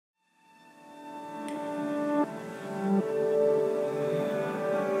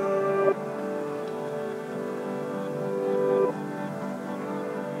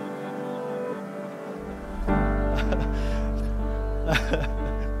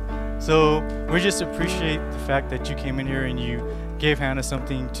So we just appreciate the fact that you came in here and you gave Hannah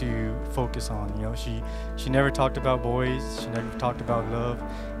something to focus on. You know, she never talked about boys, she never talked about love,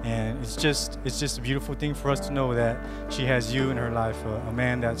 and it's just a beautiful thing for us to know that she has you in her life, a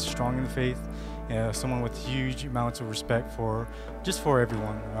man that's strong in the faith, someone with huge amounts of respect for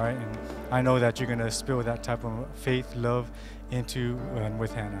everyone. All right, and I know that you're gonna spill that type of faith, love into and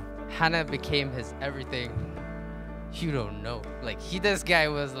with Hannah. Hannah became his everything. You don't know. Like, this guy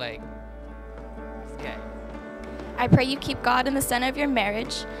was like, this guy. I pray you keep God in the center of your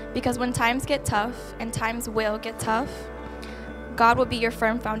marriage, because when times get tough, and times will get tough, God will be your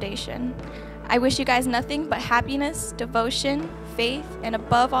firm foundation. I wish you guys nothing but happiness, devotion, faith, and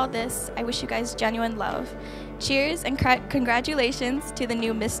above all this, I wish you guys genuine love. Cheers and congratulations to the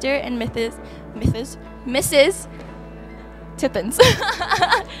new Mr. and Mrs. Tippins.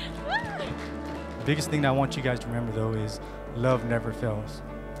 The biggest thing that I want you guys to remember, though, is love never fails.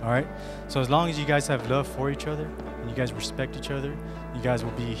 All right? So as long as you guys have love for each other, and you guys respect each other, you guys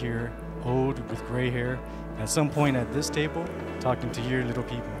will be here old with gray hair at some point at this table talking to your little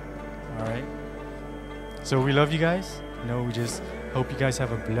people. All right? So we love you guys. You know, we just hope you guys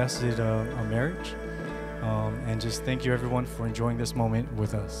have a blessed marriage. And just thank you, everyone, for enjoying this moment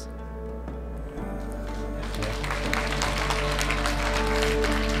with us.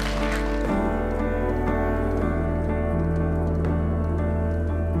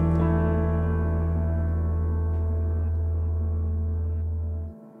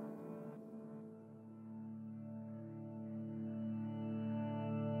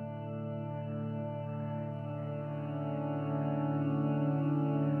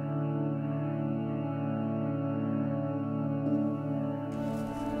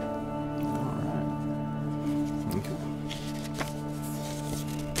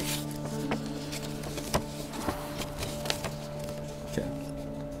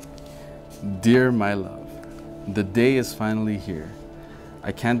 Dear my love, the day is finally here.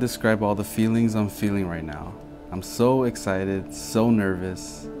 I can't describe all the feelings I'm feeling right now. I'm so excited, so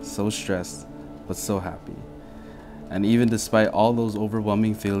nervous, so stressed, but so happy. And even despite all those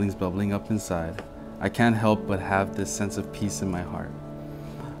overwhelming feelings bubbling up inside, I can't help but have this sense of peace in my heart.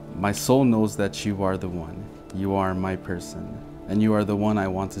 My soul knows that you are the one. You are my person, and you are the one I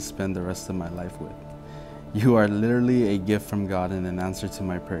want to spend the rest of my life with. You are literally a gift from God and an answer to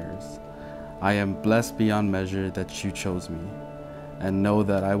my prayers. I am blessed beyond measure that you chose me, and know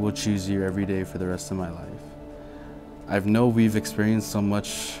that I will choose you every day for the rest of my life. I know we've experienced so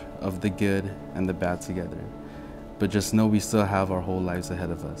much of the good and the bad together, but just know we still have our whole lives ahead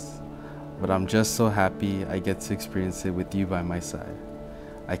of us. But I'm just so happy I get to experience it with you by my side.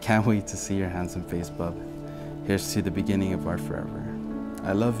 I can't wait to see your handsome face, bub. Here's to the beginning of our forever.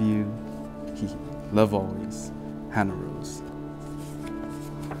 I love you. Love always. Hannah Rose.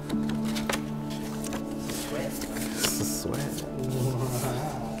 It's a sweat.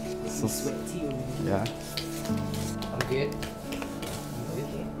 It's a sweat to you. Yeah. I'm good.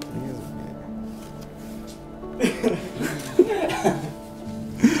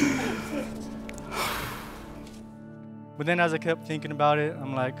 But then as I kept thinking about it,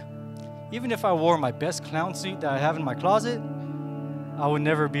 I'm like, even if I wore my best clown suit that I have in my closet, I would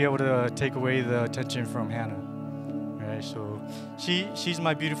never be able to take away the attention from Hannah. Right? So she's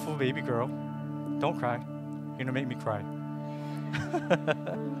my beautiful baby girl. Don't cry. You're gonna make me cry.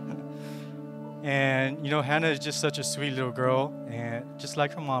 And you know, Hannah is just such a sweet little girl, and just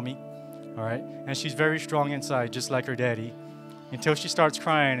like her mommy, all right? And she's very strong inside, just like her daddy, until she starts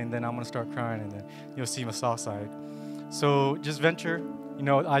crying, and then I'm gonna start crying, and then you'll see my soft side. So just Venture, you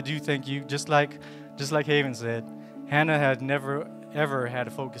know, I do thank you. Just like Haven said, Hannah had never ever had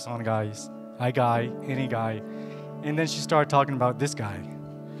to focus on guys, any guy, and then she started talking about this guy.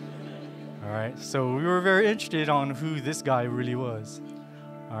 All right, so we were very interested on who this guy really was.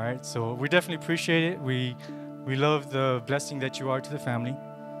 All right, so we definitely appreciate it. We love the blessing that you are to the family.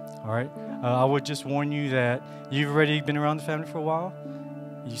 All right, I would just warn you that you've already been around the family for a while.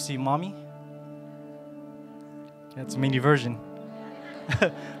 You see mommy? That's a mini version.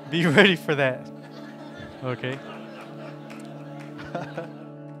 Be ready for that. Okay.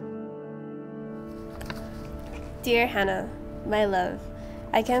 Dear Hannah, my love,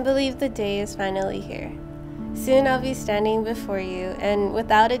 I can't believe the day is finally here. Soon I'll be standing before you, and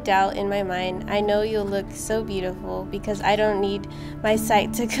without a doubt in my mind, I know you'll look so beautiful because I don't need my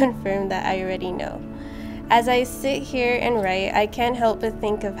sight to confirm that I already know. As I sit here and write, I can't help but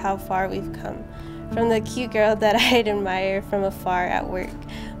think of how far we've come. From the cute girl that I'd admire from afar at work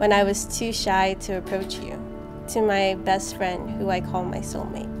when I was too shy to approach you, to my best friend who I call my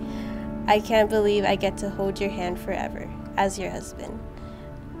soulmate. I can't believe I get to hold your hand forever as your husband.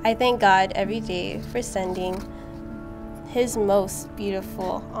 I thank God every day for sending His most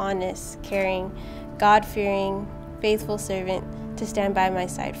beautiful, honest, caring, God-fearing, faithful servant to stand by my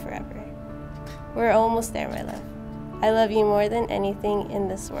side forever. We're almost there, my love. I love you more than anything in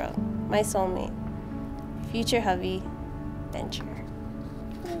this world. My soulmate, future hubby, Venture.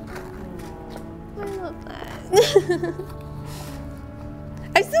 I love that.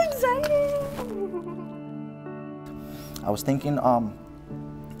 I'm so excited. I was thinking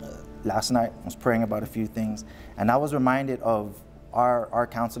last night, I was praying about a few things, and I was reminded of our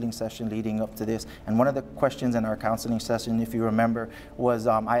counseling session leading up to this. And one of the questions in our counseling session, if you remember, was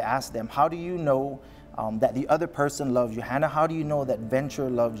I asked them, how do you know that the other person loves you? Hannah, how do you know that Venture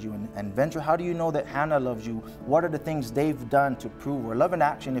loves you? And Venture, how do you know that Hannah loves you? What are the things they've done to prove, or love in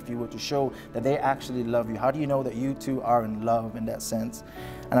action, if you were to show that they actually love you? How do you know that you two are in love in that sense?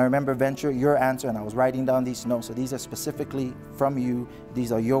 And I remember, Venture, your answer, and I was writing down these notes, so these are specifically from you.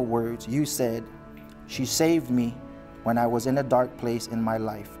 These are your words. You said, she saved me when I was in a dark place in my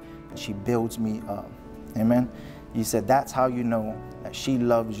life, and she builds me up. Amen. You said that's how you know that she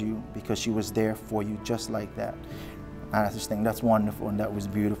loves you, because she was there for you just like that. And I just think that's wonderful, and that was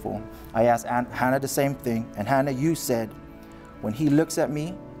beautiful. I asked Hannah the same thing, and Hannah, you said, when he looks at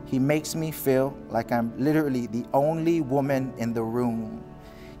me, he makes me feel like I'm literally the only woman in the room.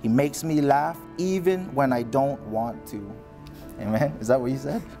 He makes me laugh even when I don't want to. Amen. Is that what you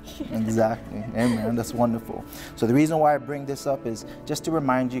said? Exactly. Amen. That's wonderful. So the reason why I bring this up is just to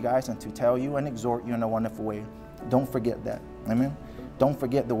remind you guys and to tell you and exhort you in a wonderful way. Don't forget that. Amen. Don't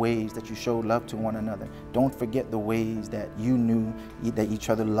forget the ways that you showed love to one another. Don't forget the ways that you knew that each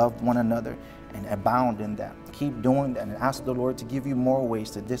other loved one another, and abound in that. Keep doing that and ask the Lord to give you more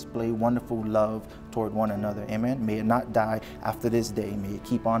ways to display wonderful love toward one another. Amen. May it not die after this day. May it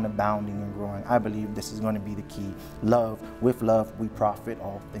keep on abounding and growing. I believe this is going to be the key. Love. With love, we profit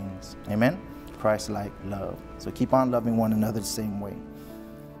all things. Amen. Christ-like love. So keep on loving one another the same way.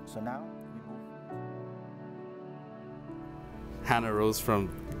 So now, Hannah rose from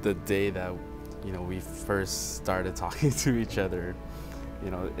the day that, we first started talking to each other.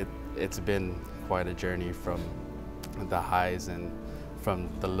 It's been quite a journey, from the highs and from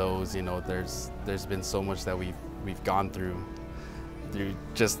the lows. There's been so much that we've gone through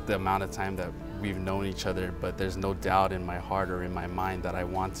just the amount of time that we've known each other. But there's no doubt in my heart or in my mind that I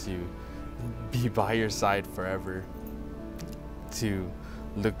want to be by your side forever, to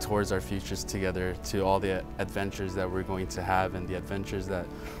look towards our futures together, to all the adventures that we're going to have and the adventures that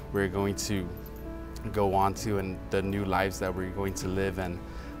we're going to go on to, and the new lives that we're going to live, and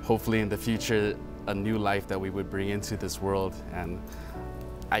hopefully in the future a new life that we would bring into this world. And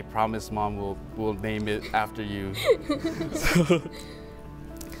I promise, Mom, we'll name it after you. So,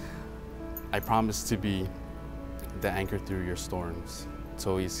 I promise to be the anchor through your storms, to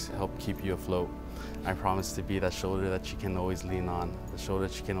always help keep you afloat. I promise to be that shoulder that you can always lean on, the shoulder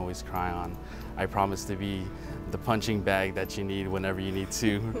that you can always cry on. I promise to be the punching bag that you need whenever you need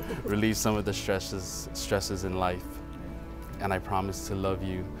to relieve some of the stresses in life. And I promise to love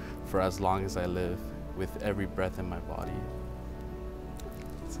you for as long as I live, with every breath in my body,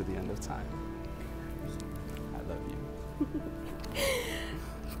 to the end of time. I love you.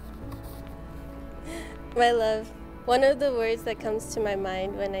 My love, one of the words that comes to my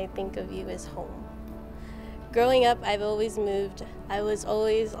mind when I think of you is home. Growing up, I've always moved. I was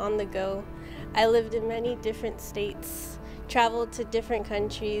always on the go. I lived in many different states, traveled to different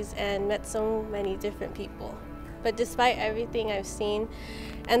countries, and met so many different people. But despite everything I've seen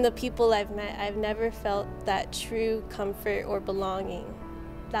and the people I've met, I've never felt that true comfort or belonging.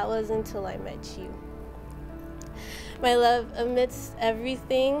 That was until I met you. My love, amidst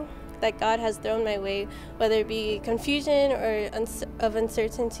everything that God has thrown my way, whether it be confusion or of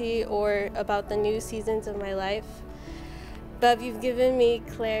uncertainty, or about the new seasons of my life, but you've given me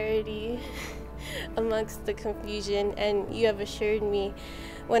clarity amongst the confusion, and you have assured me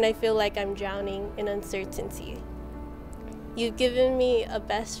when I feel like I'm drowning in uncertainty. You've given me a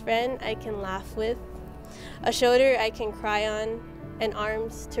best friend I can laugh with, a shoulder I can cry on, and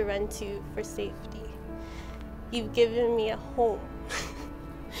arms to run to for safety. You've given me a home.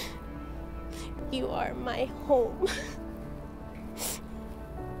 You are my home.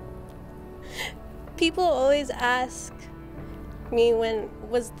 People always ask me when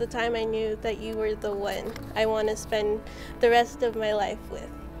was the time I knew that you were the one I want to spend the rest of my life with.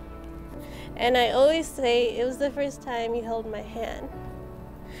 And I always say it was the first time you held my hand.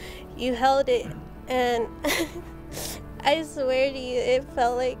 You held it, and I swear to you, it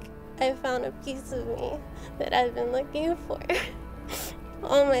felt like I found a piece of me that I've been looking for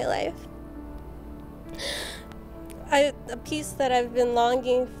all my life. a peace that I've been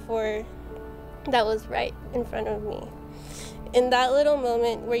longing for, that was right in front of me. In that little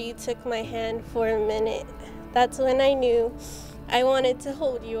moment where you took my hand for a minute, that's when I knew I wanted to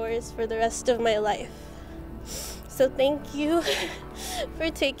hold yours for the rest of my life. So thank you for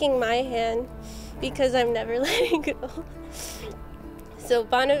taking my hand, because I'm never letting go. So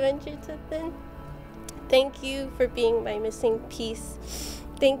Bonaventure Tippin, thank you for being my missing piece.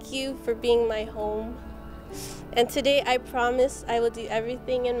 Thank you for being my home. And today I promise I will do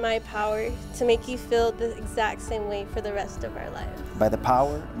everything in my power to make you feel the exact same way for the rest of our lives. By the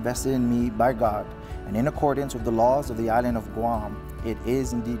power vested in me by God, and in accordance with the laws of the island of Guam, it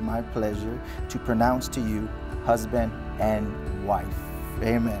is indeed my pleasure to pronounce to you husband and wife.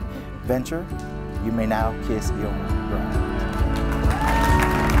 Amen. Venture, you may now kiss your bride.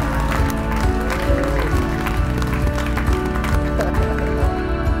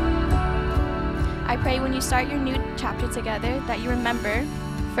 I pray when you start your new chapter together that you remember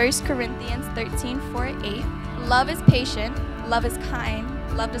 1 Corinthians 13:4-8. Love is patient, love is kind,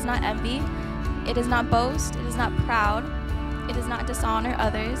 love does not envy, it does not boast, it is not proud, it does not dishonor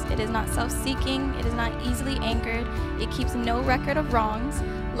others, it is not self-seeking, it is not easily angered, it keeps no record of wrongs.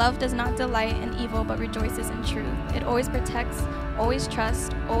 Love does not delight in evil but rejoices in truth. It always protects, always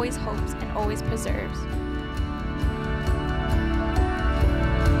trusts, always hopes, and always preserves.